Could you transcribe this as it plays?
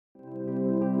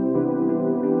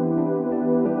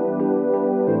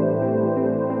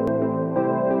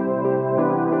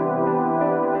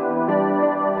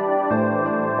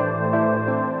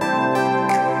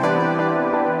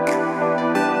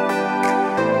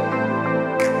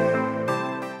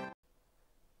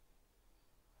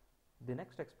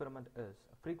next experiment is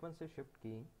frequency shift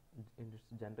keying in its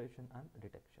generation and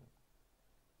detection.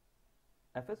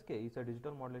 FSK is a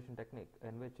digital modulation technique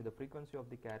in which the frequency of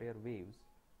the carrier waves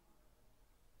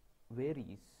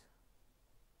varies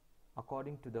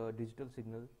according to the digital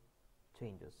signal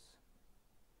changes.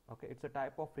 Okay, it's a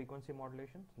type of frequency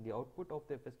modulation. The output of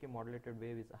the FSK modulated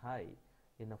wave is high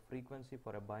in a frequency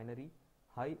for a binary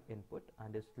high input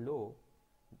and is low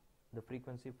the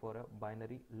frequency for a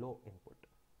binary low input.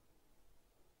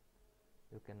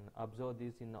 You can observe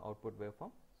this in the output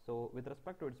waveform. So with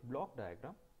respect to its block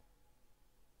diagram,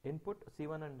 input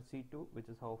C1 and C2, which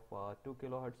is of 2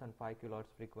 kHz and 5 kHz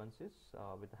frequencies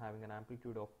with having an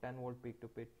amplitude of 10 volt peak to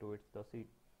peak to its the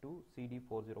C2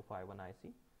 CD4051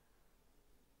 IC.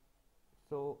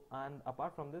 So, and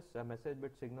apart from this, message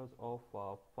bit signals of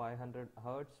 500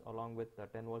 Hz along with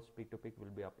 10 volts peak to peak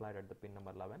will be applied at the pin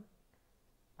number 11,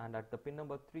 and at the pin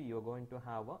number 3 you are going to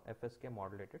have a FSK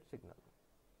modulated signal.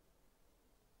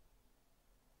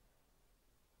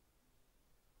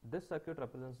 This circuit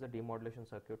represents the demodulation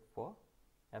circuit for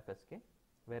FSK,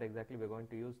 where exactly we are going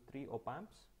to use 3 op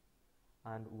amps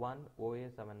and 1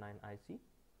 OA79 IC,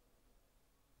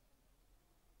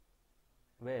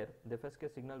 where the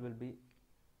FSK signal will be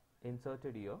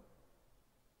inserted here.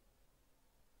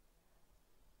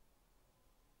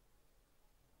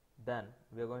 Then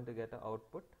we are going to get an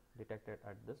output detected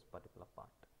at this particular part.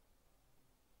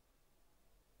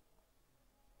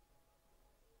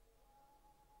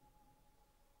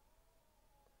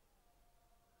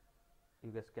 You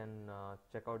guys can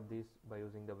check out these by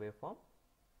using the waveform.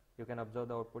 You can observe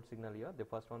the output signal here. The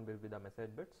first one will be the message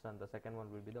bits and the second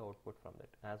one will be the output from that.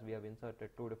 As we have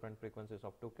inserted two different frequencies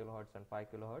of 2 kHz and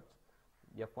 5 kHz,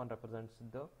 F1 represents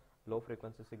the low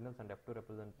frequency signals and F2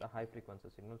 represents the high frequency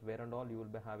signals. Where and all you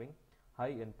will be having high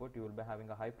input, you will be having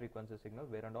a high frequency signal.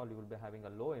 Where and all you will be having a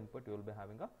low input, you will be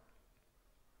having a,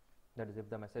 that is if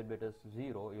the message bit is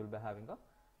 0, you will be having a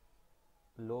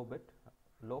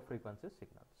low frequency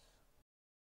signals.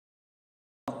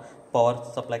 Power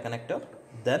supply connector,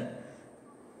 then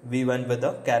we went with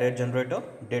the carrier generator,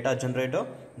 data generator,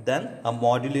 then a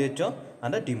modulator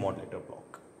and a demodulator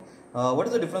block. What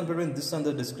is the difference between this and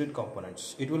the discrete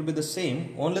components? It will be the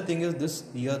same, only thing is this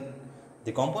here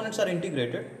the components are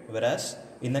integrated, whereas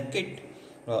in a kit,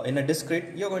 in a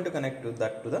discrete, you are going to connect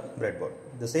that to the breadboard.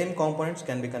 The same components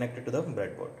can be connected to the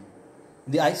breadboard.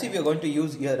 The IC we are going to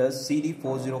use here is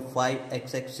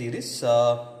CD405XX series.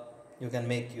 You can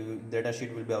make, data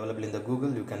sheet will be available in the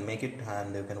Google, you can make it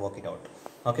and you can work it out.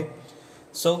 Okay,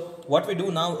 so what we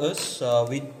do now is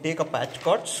we take a patch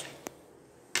cords.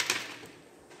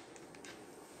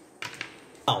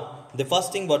 Now the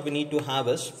first thing what we need to have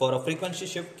is, for a frequency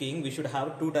shift keying we should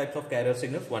have two types of carrier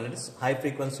signals. One is high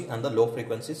frequency and the low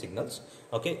frequency signals.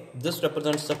 Okay, this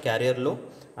represents the carrier low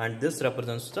and this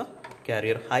represents the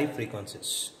carrier high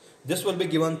frequencies. This will be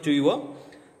given to your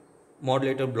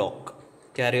modulator block.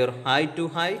 Carrier high to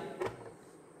high,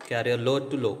 carrier low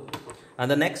to low,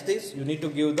 and the next is you need to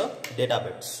give the data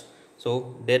bits.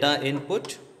 So data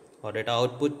input or data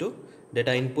output to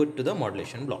data input to the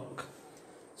modulation block.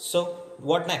 So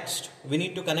what next? We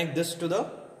need to connect this to the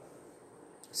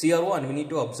CRO and we need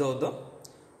to observe the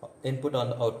input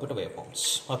and output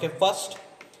waveforms. Okay, first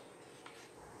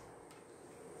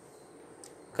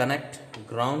connect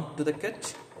ground to the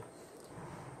kit.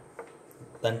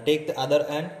 Then take the other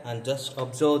end and just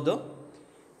observe the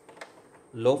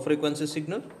low frequency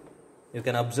signal. You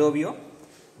can observe here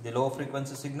the low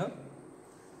frequency signal.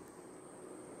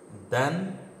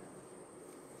 Then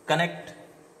connect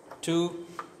to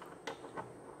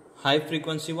high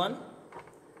frequency one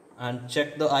and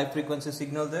check the high frequency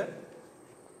signal there.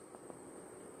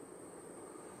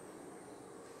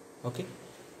 Okay.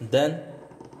 Then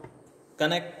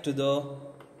connect to the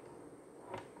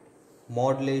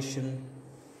modulation.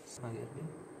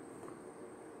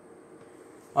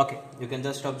 Okay, you can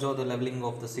just observe the leveling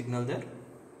of the signal there.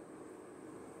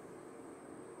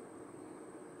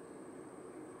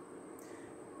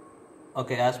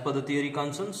 Okay, as per the theory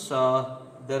concerns,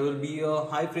 there will be a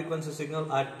high frequency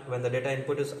signal at when the data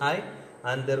input is high,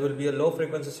 and there will be a low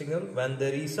frequency signal when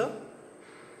there is a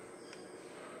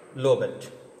low bit.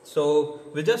 So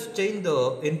we just change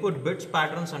the input bits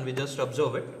patterns and we just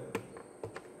observe it.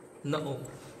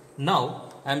 Now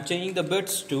I am changing the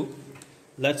bits to,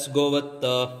 let's go with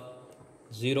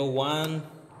 0 1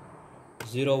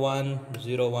 0 1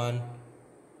 0 1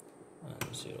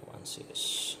 and 0 1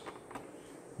 series.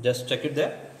 Just check it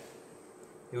there.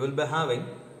 You will be having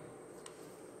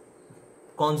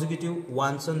consecutive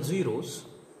ones and zeros.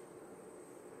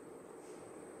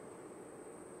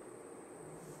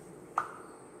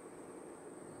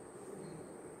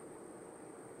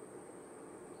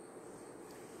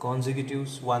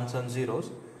 consecutives, ones and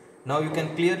zeros. Now you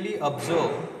can clearly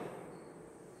observe.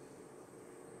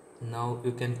 Now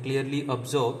you can clearly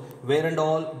observe where and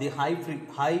all the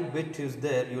high bit is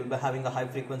there, you will be having a high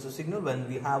frequency signal. When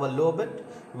we have a low bit,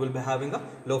 you will be having a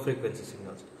low frequency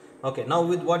signals. Okay, now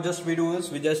with what just we do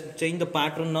is we just change the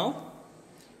pattern now.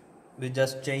 We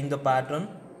just change the pattern.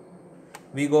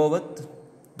 We go with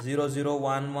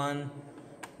 0011,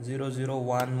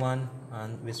 0011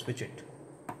 and we switch it.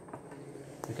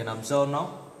 You can observe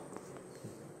now.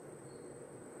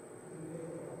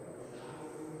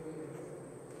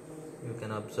 You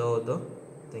can observe the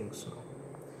things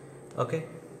now. Okay,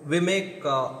 we make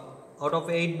out of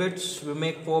 8 bits, we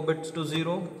make 4 bits to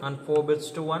 0 and 4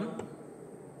 bits to 1.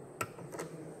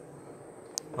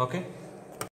 Okay,